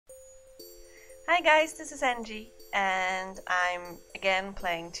Hi guys, this is Angie, and I'm again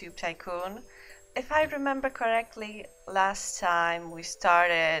playing Tube Tycoon. If I remember correctly, last time we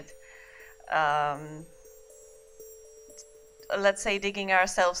started, um, let's say, digging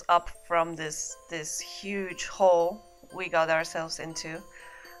ourselves up from this huge hole we got ourselves into.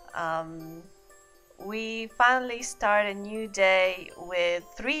 Um, we finally start a new day with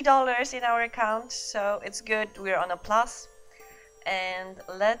 $3 in our account, so it's good. We're on a plus. And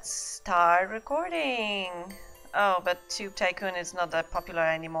let's start recording. Oh, but Tube Tycoon is not that popular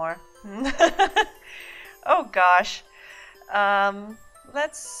anymore. Oh gosh. Um,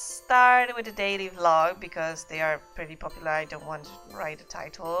 let's start with a daily vlog because they are pretty popular. I don't want to write a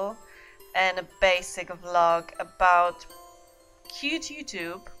title. And a basic vlog about cute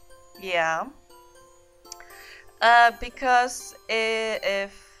YouTube. Yeah. Because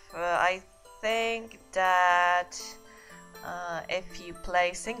if I think that if you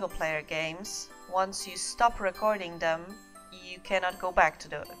play single player games, once you stop recording them, you cannot go back to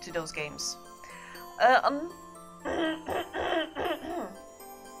those games. On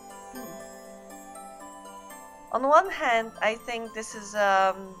on one hand, I think this is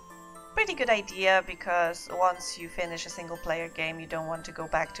a pretty good idea because once you finish a single player game, you don't want to go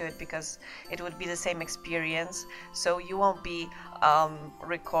back to it because it would be the same experience. So you won't be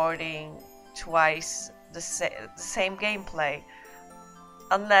recording twice the same gameplay.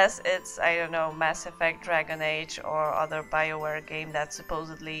 Unless it's, I don't know, Mass Effect, Dragon Age, or other BioWare game that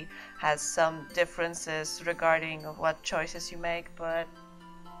supposedly has some differences regarding of what choices you make, but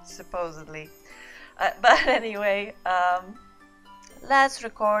supposedly. But anyway, let's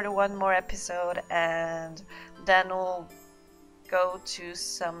record one more episode and then we'll go to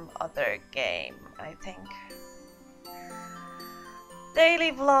some other game, I think.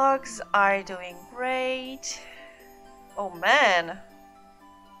 Daily vlogs are doing great. Oh man,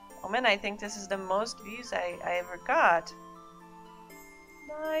 I think this is the most views I ever got.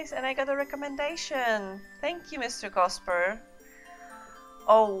 Nice, and I got a recommendation. Thank you, Mr. Cosper.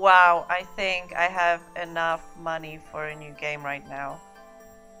 Oh wow, I think I have enough money for a new game right now.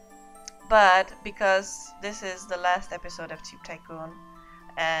 But because this is the last episode of Tube Tycoon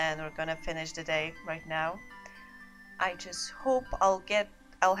and we're gonna finish the day right now, I just hope I'll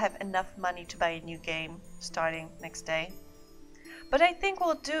have enough money to buy a new game starting next day. But I think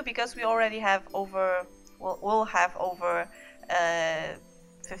we'll do because we already have over, we'll have over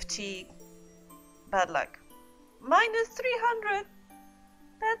 50 bad luck. Minus 300.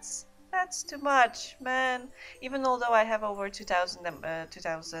 That's too much, man. Even although I have over 2,000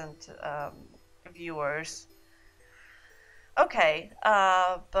 viewers. Okay,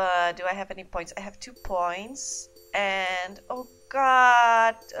 but do I have any points? I have 2 points. And oh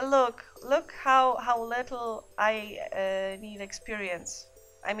god, look how little I need experience.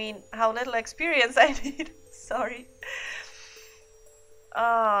 I mean, how little experience I need. Sorry.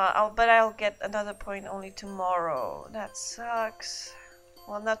 But I'll get another point only tomorrow. That sucks.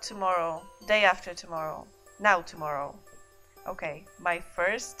 Well, not tomorrow. Day after tomorrow. Now tomorrow. Okay, my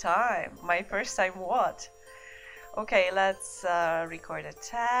first time. My first time what? Okay, let's record a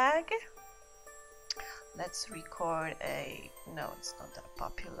tag. Let's record a... No, it's not that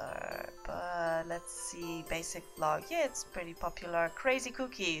popular. But let's see. Basic vlog. Yeah, it's pretty popular. Crazy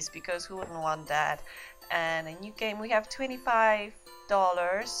cookies, because who wouldn't want that? And a new game. We have $25,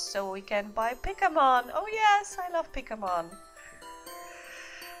 so we can buy Pokemon. Oh yes, I love Pokemon.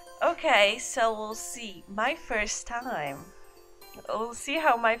 Okay, so we'll see. My first time. We'll see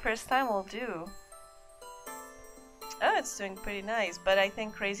how my first time will do. Oh, it's doing pretty nice, but I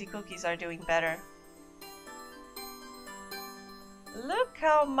think Crazy Cookies are doing better. Look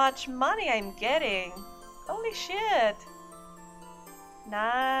how much money I'm getting. Holy shit.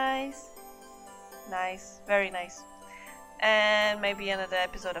 Nice. Nice. Very nice. And maybe another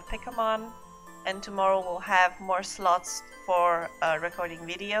episode of Pokemon. And tomorrow we'll have more slots for recording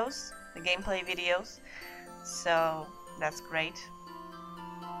videos, the gameplay videos. So that's great.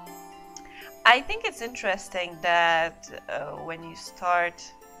 I think it's interesting that when you start,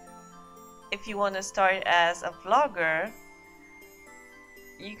 if you want to start as a vlogger,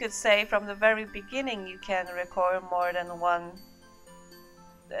 you could say from the very beginning you can record more than one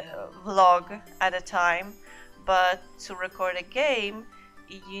vlog at a time, but to record a game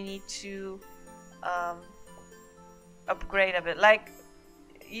you need to upgrade a bit. Like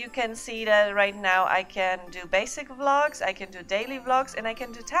you can see that right now I can do basic vlogs, I can do daily vlogs, and I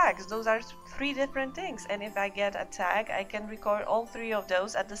can do tags. Those are 3 different things, and if I get a tag I can record all 3 of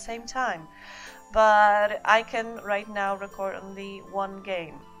those at the same time. But I can right now record only one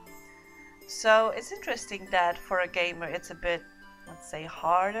game. So it's interesting that for a gamer it's a bit, let's say,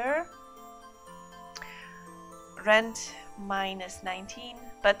 harder. rent minus 19,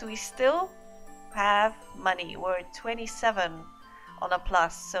 but we still have money. We're at 27 on a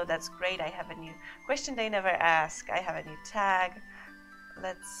plus, so that's great. I have a new question they never ask. I have a new tag.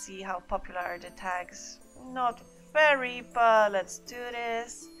 Let's see how popular are the tags. Not very, but let's do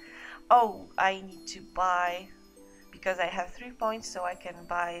this. Oh, I need to buy, because I have 3 points, so I can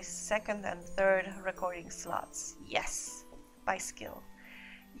buy second and third recording slots. Yes, by skill.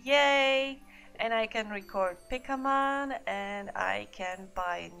 Yay! And I can record Pikaman, and I can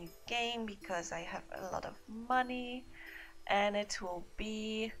buy a new game because I have a lot of money, and it will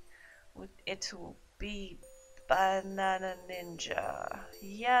be Banana Ninja.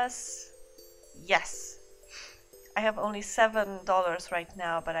 Yes, yes. I have only $7 right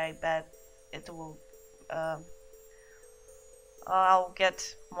now, but I bet it will. I'll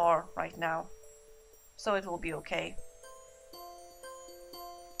get more right now, so it will be okay.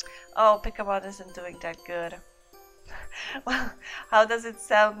 Oh, Pokemon isn't doing that good. Well, how does it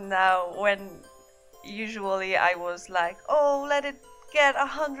sound now when usually I was like, oh, let it get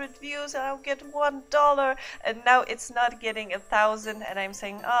 100 views and I'll get $1, and now it's not getting 1,000 and I'm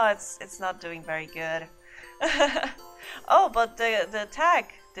saying, oh, it's not doing very good. Oh, but the tag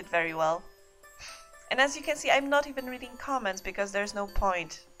did very well. And as you can see, I'm not even reading comments because there's no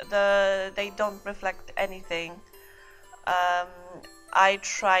point. They don't reflect anything. I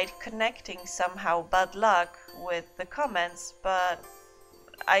tried connecting somehow bad luck with the comments, but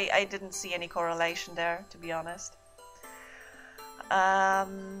I didn't see any correlation there, to be honest.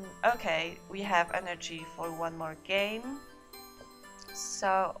 Okay, we have energy for one more game,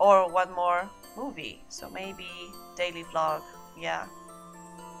 so, or one more movie, so maybe daily vlog, yeah.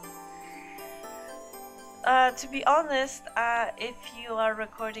 To be honest, if you are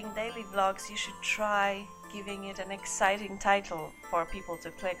recording daily vlogs, you should try giving it an exciting title for people to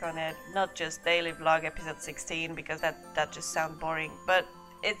click on it, not just daily vlog episode 16, because that just sounds boring. But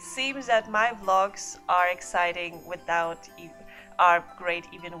it seems that my vlogs are exciting are great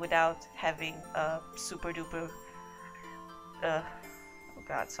even without having a super duper oh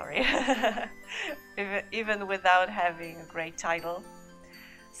god, sorry. even without having a great title.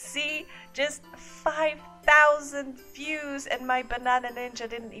 See, just 5,000 views and my Banana Ninja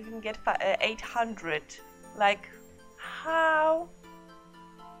didn't even get 800. Like, how?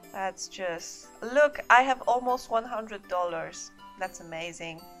 That's just... Look, I have almost $100. That's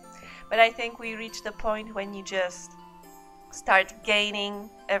amazing. But I think we reached the point when you just start gaining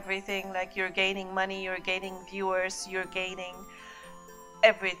everything. Like, you're gaining money, you're gaining viewers, you're gaining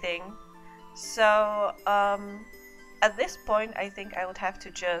everything. So, at this point, I think I would have to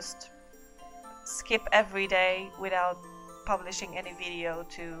just skip every day without publishing any video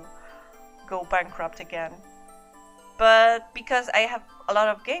to go bankrupt again. But because I have a lot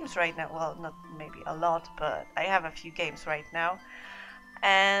of games right now, well, not maybe a lot, but I have a few games right now,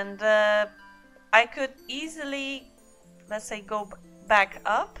 and I could easily, let's say, go back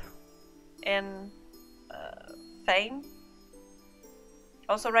up in fame.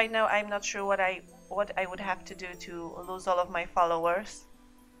 Also, right now, I'm not sure what I would have to do to lose all of my followers.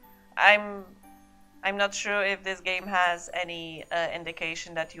 I'm not sure if this game has any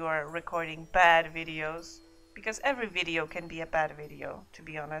indication that you are recording bad videos, because every video can be a bad video, to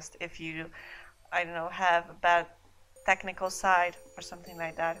be honest, if you, I don't know, have a bad technical side or something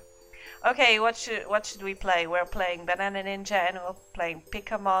like that. Okay, what should we play? We're playing Banana Ninja and we're playing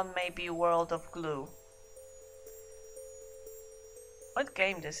Pokemon, maybe World of Glue. What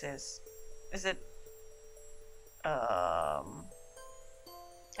game this is? Is it... I'm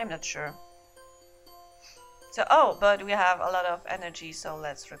not sure. So, oh, but we have a lot of energy, so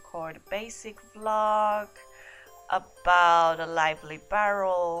let's record a basic vlog about a lively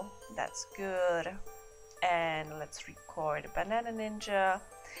barrel. That's good. And let's record Banana Ninja.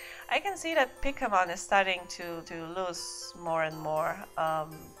 I can see that Pokemon is starting to lose more and more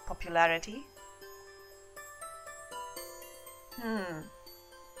popularity.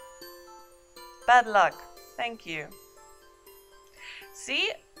 Bad luck. Thank you.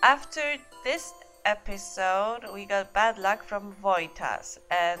 See, after this episode we got bad luck from Voitas,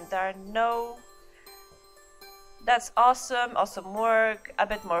 and there are no... That's awesome, awesome work, a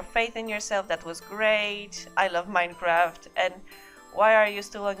bit more faith in yourself, that was great, I love Minecraft, and why are you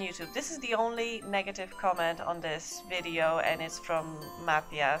still on YouTube? This is the only negative comment on this video, and it's from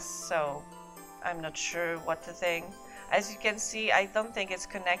Matthias, so I'm not sure what to think. As you can see, I don't think it's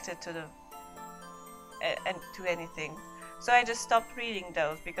connected to the to anything. So I just stopped reading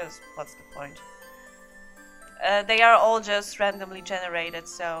those because what's the point? They are all just randomly generated,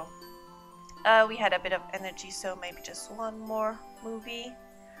 so we had a bit of energy, so maybe just one more movie.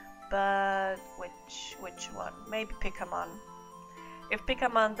 but which one? Maybe Pokemon. If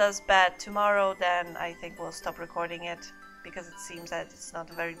Pokemon does bad tomorrow, then I think we'll stop recording it, because it seems that it's not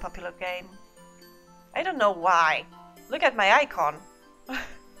a very popular game. I don't know why. Look at my icon.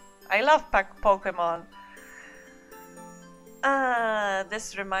 I love Pokemon.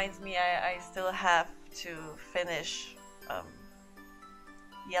 This reminds me, I still have to finish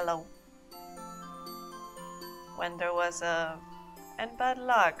Yellow. When there was and bad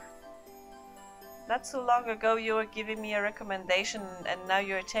luck. Not so long ago you were giving me a recommendation, and now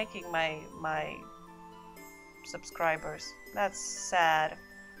you're taking my subscribers. That's sad.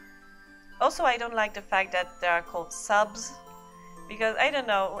 Also, I don't like the fact that they are called subs, because I don't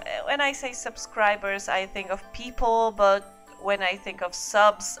know, when I say subscribers I think of people, but when I think of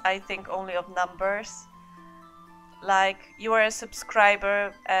subs I think only of numbers. Like, you are a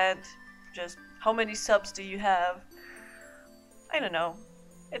subscriber and just how many subs do you have? I don't know.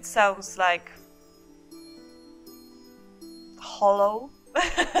 It sounds like hollow.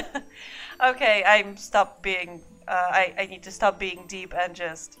 Okay, I need to stop being deep and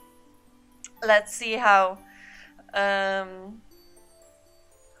just let's see how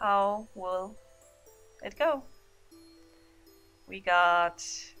will it go. We got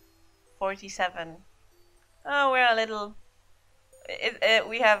 47. Oh, we're a little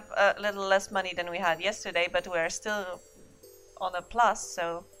we have a little less money than we had yesterday, but we're still on a plus,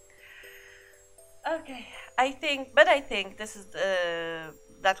 so okay. I think this is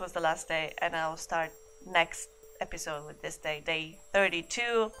that was the last day, and I'll start next episode with this day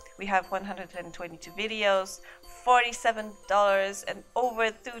 32. We have 122 videos, $47, and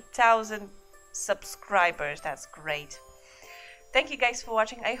over 2,000 subscribers. That's great. Thank you guys for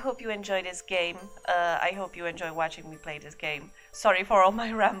watching. I hope you enjoy this game. I hope you enjoy watching me play this game. Sorry for all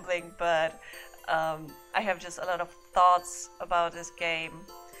my rambling, but I have just a lot of thoughts about this game.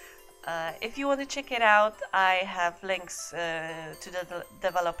 If you want to check it out, I have links to the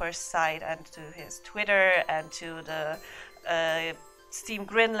developer's site and to his Twitter and to the Steam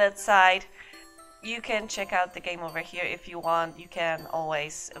Greenlit site. You can check out the game over here if you want. You can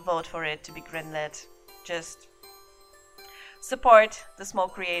always vote for it to be greenlit. Just support the small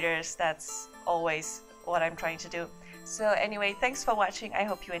creators. That's always what I'm trying to do. So anyway, thanks for watching. I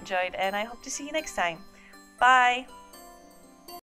hope you enjoyed, and I hope to see you next time. Bye!